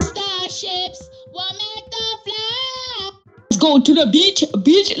go to the beach,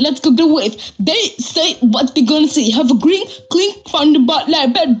 let's go get a wave. They say what they gonna say. Have a green, clean, from the butt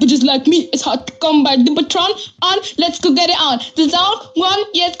like bad bitches like me. It's hard to come by the patron on. Let's go get it on. The zone one,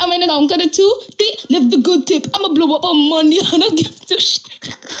 yes, I'm in it on. Got a 2, 3, live the good tip. I'ma blow up on money. I don't give a shit.